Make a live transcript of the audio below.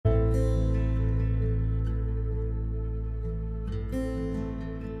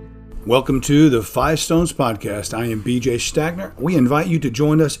Welcome to the Five Stones Podcast. I am BJ Stagner. We invite you to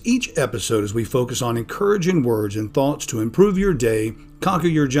join us each episode as we focus on encouraging words and thoughts to improve your day, conquer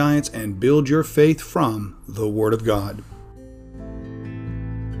your giants, and build your faith from the Word of God.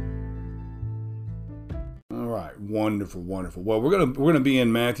 Wonderful. Well, we're gonna be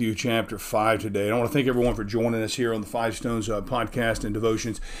in Matthew chapter 5 today. And I want to thank everyone for joining us here on the Five Stones podcast and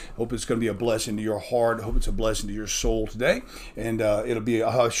devotions. Hope it's going to be a blessing to your heart. Hope it's a blessing to your soul today. And it'll be,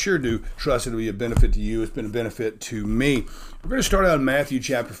 I sure do trust it'll be a benefit to you. It's been a benefit to me. We're going to start out in Matthew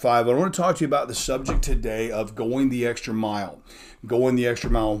chapter 5. I want to talk to you about the subject today of going the extra mile. Going the extra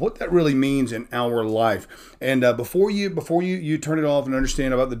mile, and what that really means in our life. And before you turn it off and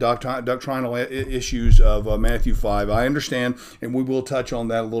understand about the doctrinal issues of Matthew 5, I understand, and we will touch on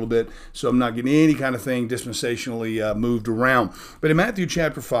that a little bit, so I'm not getting any kind of thing dispensationally moved around. But in Matthew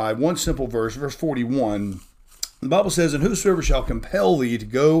chapter 5, one simple verse 41, the Bible says, "And whosoever shall compel thee to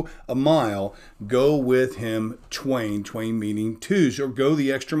go a mile, go with him twain." Twain meaning two. So go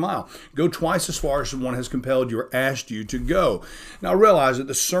the extra mile. Go twice as far as someone has compelled you or asked you to go. Now realize that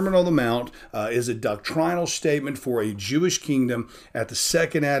the Sermon on the Mount is a doctrinal statement for a Jewish kingdom at the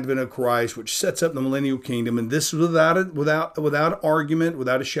second advent of Christ, which sets up the millennial kingdom. And this is without argument,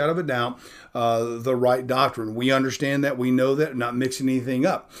 without a shadow of a doubt, the right doctrine. We understand that. We know that. Not mixing anything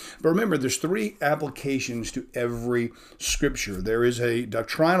up. But remember, there's three applications to every scripture. There is a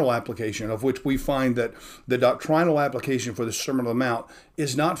doctrinal application, of which we find that the doctrinal application for the Sermon on the Mount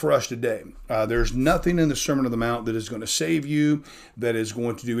is not for us today. There's nothing in the Sermon on the Mount that is going to save you, that is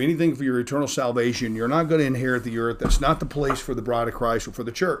going to do anything for your eternal salvation. You're not going to inherit the earth. That's not the place for the bride of Christ or for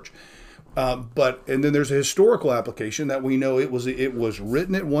the church. And then there's a historical application that we know it was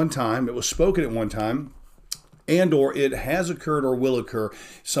written at one time, it was spoken at one time, and or it has occurred or will occur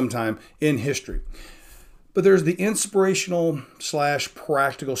sometime in history. But there's the inspirational /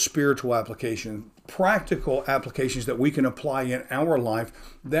 practical spiritual application, practical applications that we can apply in our life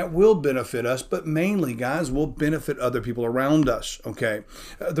that will benefit us, but mainly, guys, will benefit other people around us, okay?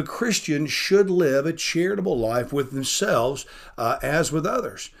 The Christian should live a charitable life with themselves as with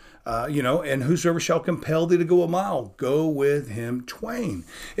others. And whosoever shall compel thee to go a mile, go with him twain.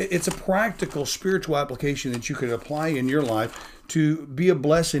 It's a practical spiritual application that you can apply in your life to be a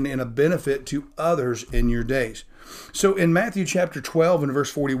blessing and a benefit to others in your days. So in Matthew chapter 12 and verse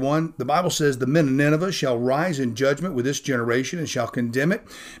 41, the Bible says, "The men of Nineveh shall rise in judgment with this generation and shall condemn it,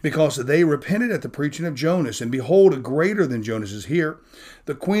 because they repented at the preaching of Jonas. And behold, a greater than Jonas is here.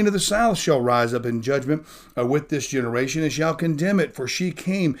 The queen of the south shall rise up in judgment with this generation and shall condemn it, for she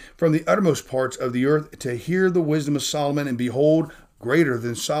came from the uttermost parts of the earth to hear the wisdom of Solomon. And behold, greater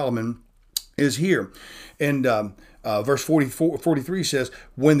than Solomon is here." And verse 43 says,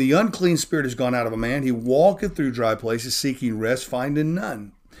 "When the unclean spirit is gone out of a man, he walketh through dry places, seeking rest, finding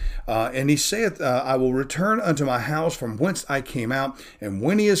none. And he saith, I will return unto my house from whence I came out. And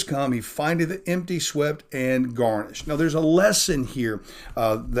when he is come, he findeth it empty, swept, and garnished." Now, there's a lesson here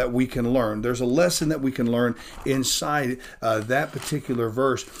that we can learn. There's a lesson that we can learn inside that particular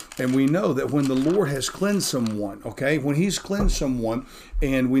verse. And we know that when the Lord has cleansed someone, okay, when he's cleansed someone,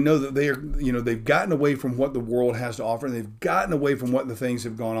 and we know that they've gotten away from what the world has to offer, and they've gotten away from what the things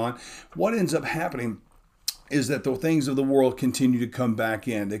have gone on, what ends up happening is that the things of the world continue to come back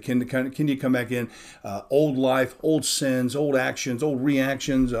in. They continue to come back in. Old life, old sins, old actions, old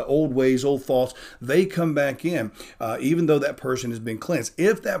reactions, old ways, old thoughts. They come back in, even though that person has been cleansed.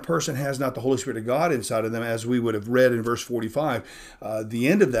 If that person has not the Holy Spirit of God inside of them, as we would have read in verse 45, the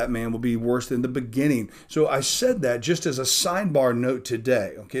end of that man will be worse than the beginning. So I said that just as a sidebar note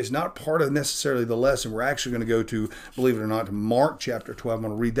today. Okay, it's not part of necessarily the lesson. We're actually going to go to, believe it or not, to Mark chapter 12. I'm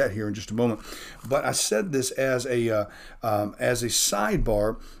going to read that here in just a moment. But I said this as a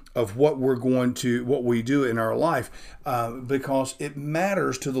sidebar of what we do in our life, because it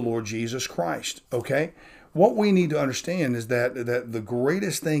matters to the Lord Jesus Christ. Okay, what we need to understand is that the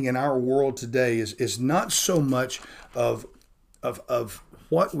greatest thing in our world today is not so much of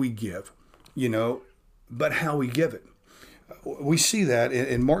what we give, but how we give it. We see that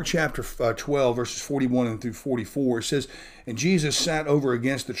in Mark chapter 12, verses 41 and through 44. It says, "And Jesus sat over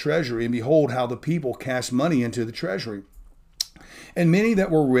against the treasury, and behold, how the people cast money into the treasury. And many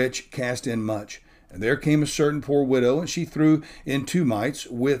that were rich cast in much. And there came a certain poor widow, and she threw in 2 mites,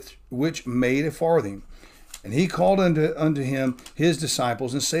 with which made a farthing. And he called unto him his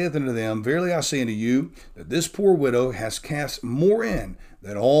disciples, and saith unto them, Verily I say unto you, that this poor widow has cast more in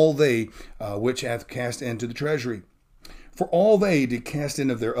than all they which hath cast into the treasury. For all they did cast in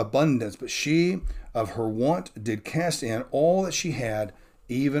of their abundance, but she of her want did cast in all that she had,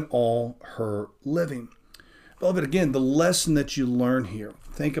 even all her living." Beloved, again, the lesson that you learn here,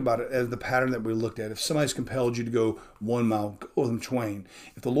 think about it as the pattern that we looked at. If somebody's compelled you to go 1 mile, go with them twain.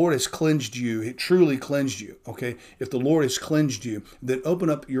 If the Lord has cleansed you, it truly cleansed you, okay? If the Lord has cleansed you, then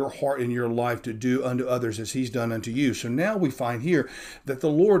open up your heart and your life to do unto others as he's done unto you. So now we find here that the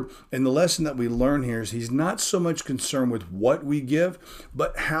Lord, and the lesson that we learn here is he's not so much concerned with what we give,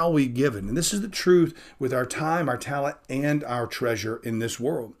 but how we give it. And this is the truth with our time, our talent, and our treasure in this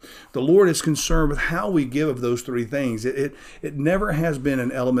world. The Lord is concerned with how we give of those three things. It never has been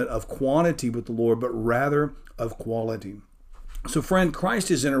an element of quantity with the Lord, but rather of quality. So friend, Christ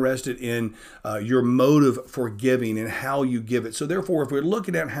is interested in your motive for giving and how you give it. So therefore, if we're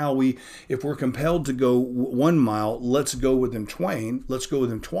looking at if we're compelled to go 1 mile, let's go with them twain. Let's go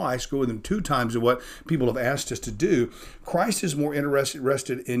with them twice, go with them 2 times of what people have asked us to do. Christ is more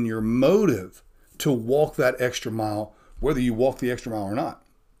interested in your motive to walk that extra mile, whether you walk the extra mile or not.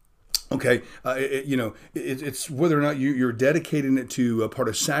 Okay, it's whether or not you're dedicating it to a part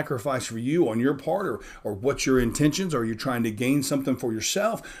of sacrifice for you on your part, or what's your intentions. Are you trying to gain something for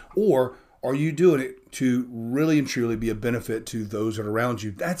yourself, or are you doing it to really and truly be a benefit to those that are around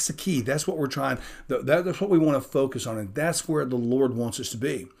you? That's the key. That's what we're trying. That's what we want to focus on, and that's where the Lord wants us to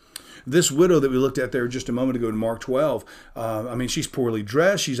be. This widow that we looked at there just a moment ago in Mark 12, she's poorly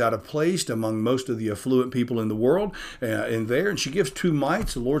dressed. She's out of place among most of the affluent people in the world and she gives 2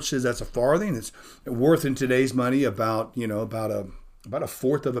 mites. The Lord says that's a farthing. It's worth in today's money about a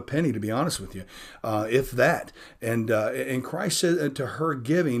fourth of a penny, to be honest with you, if that. And Christ said to her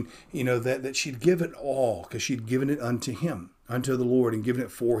giving, that she'd give it all because she'd given it unto him, unto the Lord, and given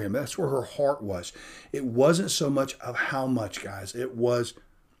it for him. That's where her heart was. It wasn't so much of how much, guys. It was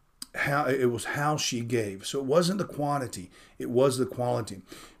how she gave. So it wasn't the quantity, it was the quality.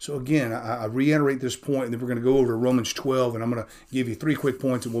 So again, I reiterate this point, and then we're going to go over to Romans 12, and I'm going to give you 3 quick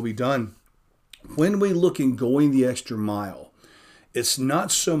points and we'll be done. When we look in going the extra mile, it's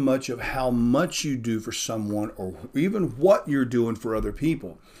not so much of how much you do for someone or even what you're doing for other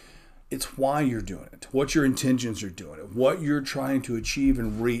people. It's why you're doing it, what your intentions are doing it, what you're trying to achieve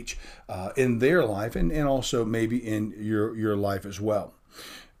and reach in their life, and also maybe in your life as well.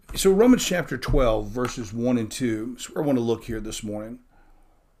 So Romans chapter 12, verses 1 and 2, is where I want to look here this morning.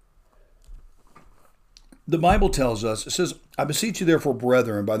 The Bible tells us, it says, I beseech you therefore,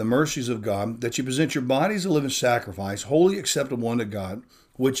 brethren, by the mercies of God, that you present your bodies a living sacrifice, wholly acceptable unto God,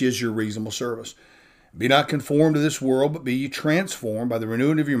 which is your reasonable service. Be not conformed to this world, but be ye transformed by the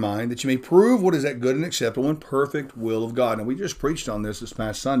renewing of your mind, that you may prove what is that good and acceptable and perfect will of God. Now, we just preached on this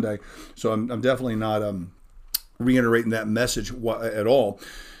past Sunday, so I'm definitely not reiterating that message at all.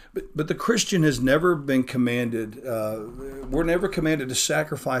 But the Christian has never been commanded, we're never commanded to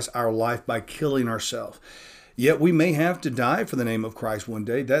sacrifice our life by killing ourselves. Yet we may have to die for the name of Christ one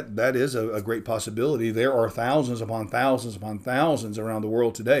day. That is a great possibility. There are thousands upon thousands upon thousands around the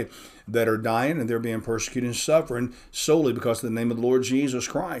world today that are dying, and they're being persecuted and suffering solely because of the name of the Lord Jesus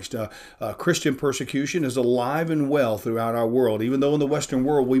Christ. Christian persecution is alive and well throughout our world, even though in the Western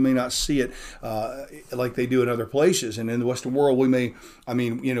world we may not see it like they do in other places. And in the Western world, we may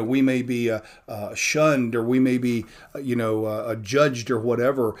be shunned, or we may be, judged or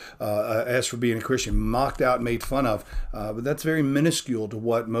whatever as for being a Christian, mocked out, made fun of. But that's very minuscule to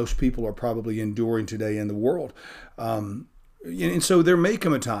what most people are probably enduring today in the world. And so there may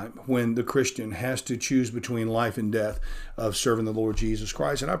come a time when the Christian has to choose between life and death of serving the Lord Jesus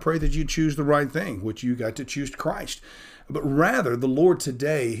Christ. And I pray that you choose the right thing, which you got to choose Christ. But rather, the Lord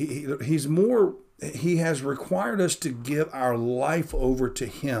today, He has required us to give our life over to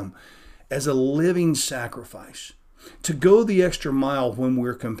Him as a living sacrifice, to go the extra mile when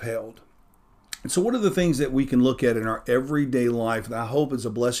we're compelled. And so what are the things that we can look at in our everyday life that I hope is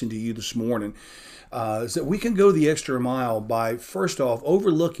a blessing to you this morning? Is that we can go the extra mile by, first off,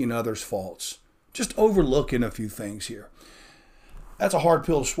 overlooking others' faults. Just overlooking a few things here. That's a hard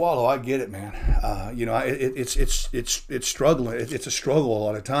pill to swallow. I get it, man. It's struggling. It's a struggle a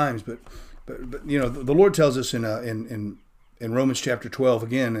lot of times. But the Lord tells us in Romans chapter 12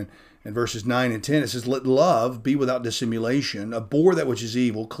 again, in verses 9 and 10, it says, let love be without dissimulation, abhor that which is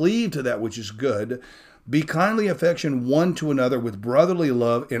evil, cleave to that which is good. Be kindly affectioned one to another with brotherly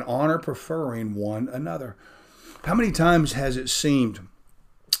love, in honor preferring one another. How many times has it seemed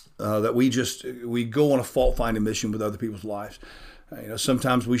that we go on a fault-finding mission with other people's lives?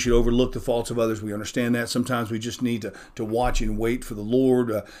 Sometimes we should overlook the faults of others. We understand that. Sometimes we just need to watch and wait for the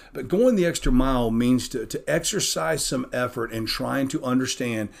Lord. But going the extra mile means to exercise some effort in trying to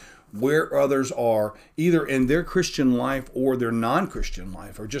understand where others are, either in their Christian life or their non-Christian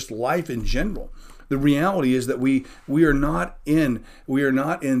life, or just life in general. The reality is that we are not in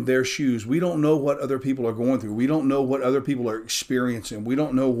their shoes. We don't know what other people are going through. We don't know what other people are experiencing. We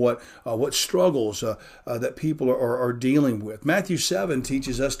don't know what struggles that people are dealing with. Matthew 7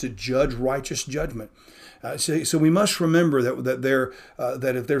 teaches us to judge righteous judgment. So we must remember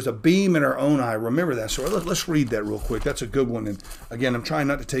that if there's a beam in our own eye, remember that. So let's read that real quick. That's a good one. And again, I'm trying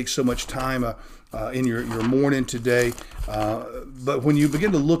not to take so much time in your morning today. But when you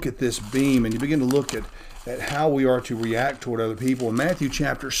begin to look at this beam and you begin to look at how we are to react toward other people, in Matthew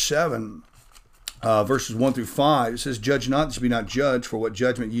chapter 7, verses 1 through 5, it says, "Judge not, that ye be not judged, for what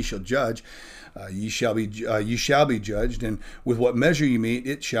judgment ye shall judge, ye shall be judged, and with what measure you mete,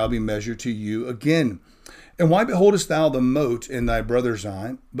 it shall be measured to you again. And why beholdest thou the mote in thy brother's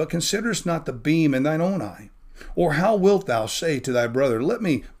eye, but considerest not the beam in thine own eye? Or how wilt thou say to thy brother, Let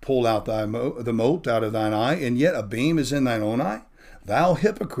me pull out the mote out of thine eye, and yet a beam is in thine own eye? Thou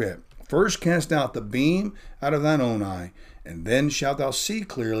hypocrite, first cast out the beam out of thine own eye, and then shalt thou see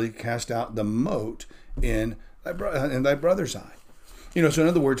clearly cast out the mote in thy brother's eye." So in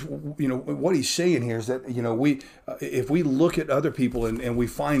other words, what he's saying here is that, if we look at other people and we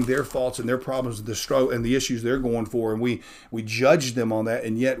find their faults and their problems, the struggle and the issues they're going for, and we judge them on that,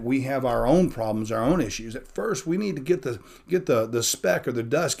 and yet we have our own problems, our own issues. At first, we need to get the speck or the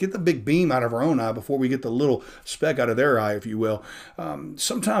dust, get the big beam out of our own eye before we get the little speck out of their eye, if you will.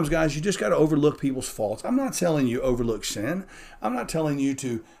 Sometimes, guys, you just got to overlook people's faults. I'm not telling you overlook sin. I'm not telling you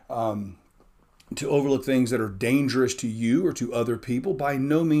to overlook things that are dangerous to you or to other people, by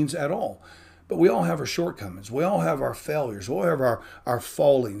no means at all. But we all have our shortcomings. We all have our failures. We all have our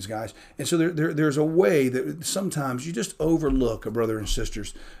fallings, guys. And so there's a way that sometimes you just overlook a brother and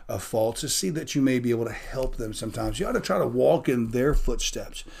sister's faults to see that you may be able to help them sometimes. You ought to try to walk in their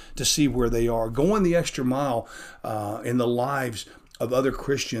footsteps to see where they are. Going the extra mile in the lives of other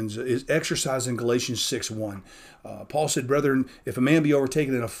Christians is exercised in Galatians 6:1. Paul said, "Brethren, if a man be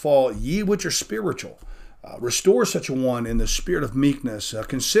overtaken in a fault, ye which are spiritual, restore such a one in the spirit of meekness,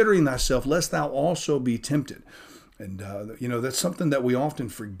 considering thyself, lest thou also be tempted." And, that's something that we often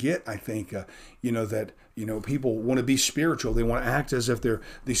forget, I think, that people want to be spiritual. They want to act as if they're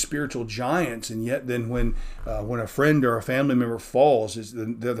these spiritual giants. And yet then when a friend or a family member falls,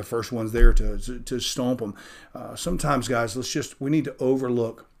 they're the first ones there to stomp them. Sometimes, guys, we need to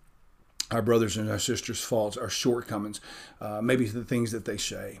overlook our brothers and our sisters' faults, our shortcomings, maybe the things that they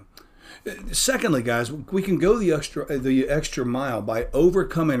say. Secondly, guys, we can go the extra mile by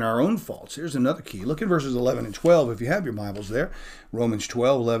overcoming our own faults. Here's another key. Look at verses 11 and 12 if you have your Bibles there. Romans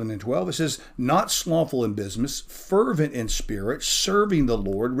 12, 11 and 12. It says, "Not slothful in business, fervent in spirit, serving the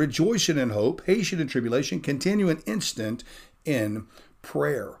Lord, rejoicing in hope, patient in tribulation, continuing instant in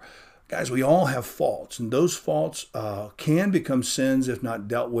prayer." Guys, we all have faults, and those faults can become sins if not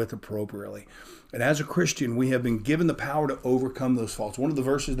dealt with appropriately. And as a Christian, we have been given the power to overcome those faults. One of the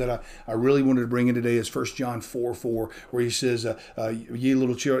verses that I really wanted to bring in today is 1 John 4:4, where he says, "Ye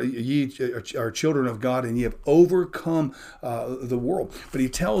little children, ye are children of God, and ye have overcome the world." But he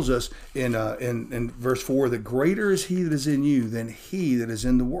tells us in verse 4 that greater is he that is in you than he that is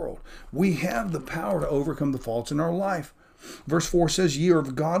in the world. We have the power to overcome the faults in our life. Verse 4 says, "Ye are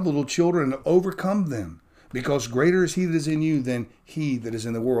of God, little children, and overcome them, because greater is he that is in you than he that is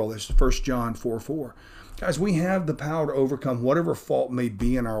in the world." That's 1 John 4:4. Guys, we have the power to overcome whatever fault may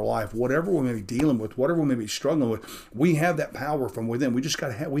be in our life, whatever we may be dealing with, whatever we may be struggling with. We have that power from within. We just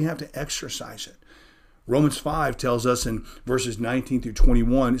we have to exercise it. Romans 5 tells us in verses 19 through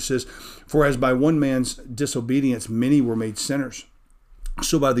 21, it says, "For as by one man's disobedience many were made sinners,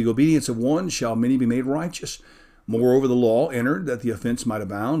 so by the obedience of one shall many be made righteous. Moreover, the law entered that the offense might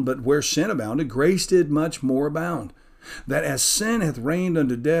abound, but where sin abounded, grace did much more abound. That as sin hath reigned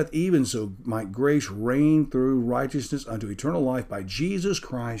unto death, even so might grace reign through righteousness unto eternal life by Jesus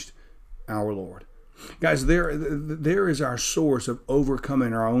Christ our Lord." Guys, there is our source of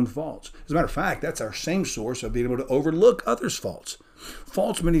overcoming our own faults. As a matter of fact, that's our same source of being able to overlook others' faults.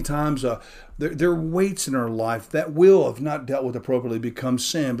 Faults many times, there are weights in our life that will, if not dealt with appropriately, become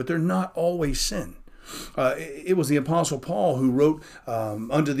sin, but they're not always sin. It was the Apostle Paul who wrote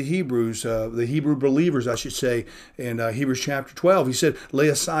unto the Hebrews, the Hebrew believers, I should say, in Hebrews chapter 12. He said, "Lay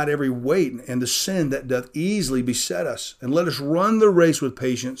aside every weight and the sin that doth easily beset us, and let us run the race with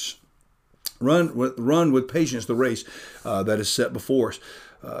patience. Run with patience the race that is set before us."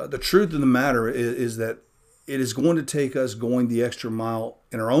 The truth of the matter is that it is going to take us going the extra mile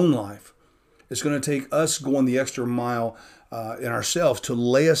in our own life. It's going to take us going the extra mile in ourselves to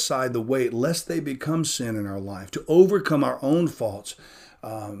lay aside the weight, lest they become sin in our life, to overcome our own faults.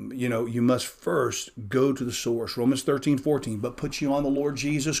 You must first go to the source. Romans 13:14, but put you on the Lord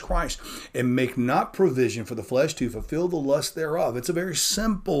Jesus Christ and make not provision for the flesh to fulfill the lust thereof. It's a very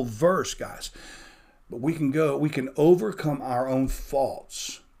simple verse, guys. But we can overcome our own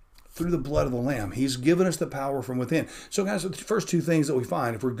faults through the blood of the Lamb. He's given us the power from within. So guys, the first two things that we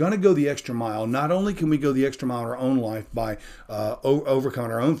find, if we're going to go the extra mile, not only can we go the extra mile in our own life by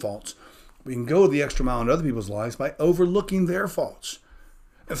overcoming our own faults, we can go the extra mile in other people's lives by overlooking their faults.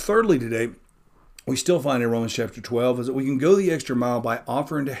 And thirdly today, we still find in Romans chapter 12 is that we can go the extra mile by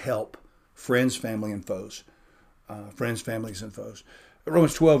offering to help friends, family, and foes. Families, and foes.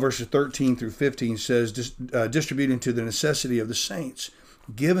 Romans 12 verses 13 through 15 says, distributing to the necessity of the saints,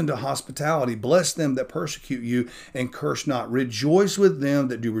 give unto hospitality, bless them that persecute you, and curse not. Rejoice with them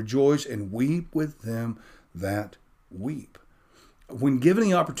that do rejoice, and weep with them that weep. When given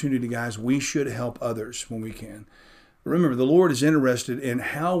the opportunity, guys, we should help others when we can. Remember, the Lord is interested in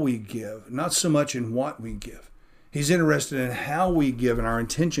how we give, not so much in what we give. He's interested in how we give and our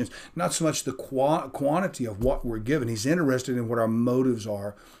intentions, not so much the quantity of what we're given. He's interested in what our motives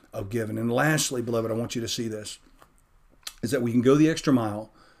are of giving. And lastly, beloved, I want you to see this, is that we can go the extra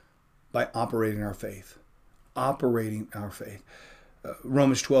mile by operating our faith. Operating our faith.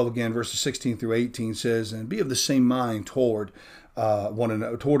 Romans 12 again, verses 16 through 18 says, and be of the same mind toward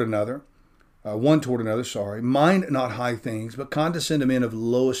one toward another. Mind not high things, but condescend to men of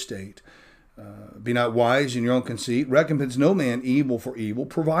low estate. Be not wise in your own conceit. Recompense no man evil for evil.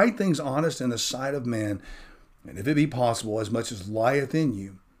 Provide things honest in the sight of man. And if it be possible, as much as lieth in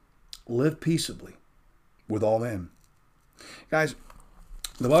you, live peaceably with all men. Guys,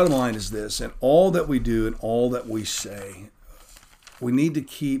 the bottom line is this, and all that we do and all that we say, we need to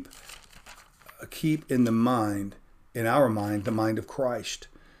keep in our mind, the mind of Christ,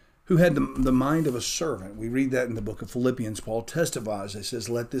 who had the mind of a servant. We read that in the book of Philippians. Paul testifies. It says,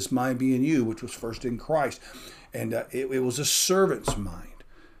 let this mind be in you, which was first in Christ. And it was a servant's mind.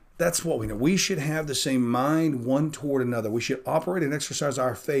 That's what we know. We should have the same mind one toward another. We should operate and exercise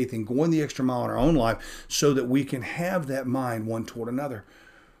our faith and go in the extra mile in our own life so that we can have that mind one toward another.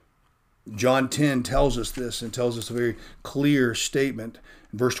 John 10 tells us this and tells us a very clear statement.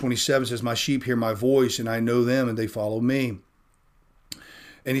 Verse 27 says, my sheep hear my voice, and I know them, and they follow me.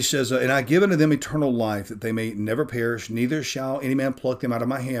 And he says, and I give unto them eternal life, that they may never perish, neither shall any man pluck them out of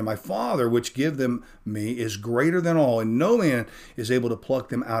my hand. My Father, which give them me, is greater than all, and no man is able to pluck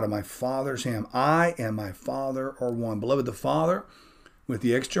them out of my Father's hand. I and my Father are one. Beloved, the Father went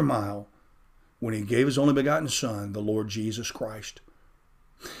the extra mile when he gave his only begotten Son, the Lord Jesus Christ.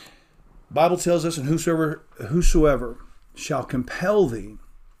 The Bible tells us, and whosoever shall compel thee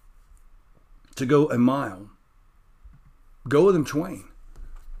to go a mile, go with them twain.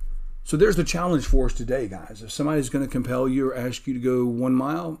 So there's the challenge for us today, guys. If somebody's going to compel you or ask you to go 1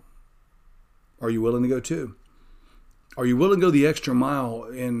 mile, are you willing to go 2? Are you willing to go the extra mile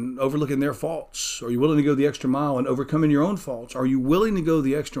in overlooking their faults? Are you willing to go the extra mile in overcoming your own faults? Are you willing to go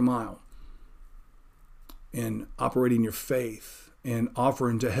the extra mile in operating your faith and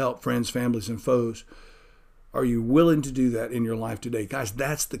offering to help friends, families, and foes? Are you willing to do that in your life today? Guys,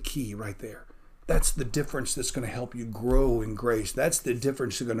 that's the key right there. That's the difference that's going to help you grow in grace. That's the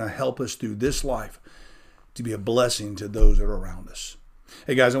difference that's going to help us through this life to be a blessing to those that are around us.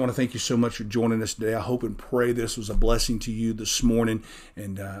 Hey guys, I want to thank you so much for joining us today. I hope and pray this was a blessing to you this morning,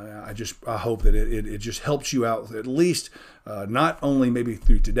 and I hope that it just helps you out, at least not only maybe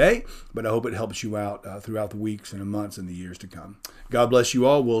through today, but I hope it helps you out throughout the weeks and the months and the years to come. God bless you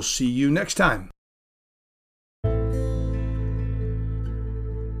all. We'll see you next time.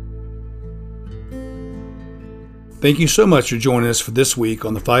 Thank you so much for joining us for this week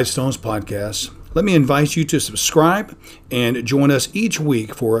on the Five Stones Podcast. Let me invite you to subscribe and join us each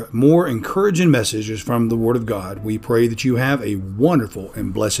week for more encouraging messages from the Word of God. We pray that you have a wonderful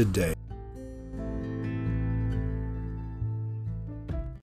and blessed day.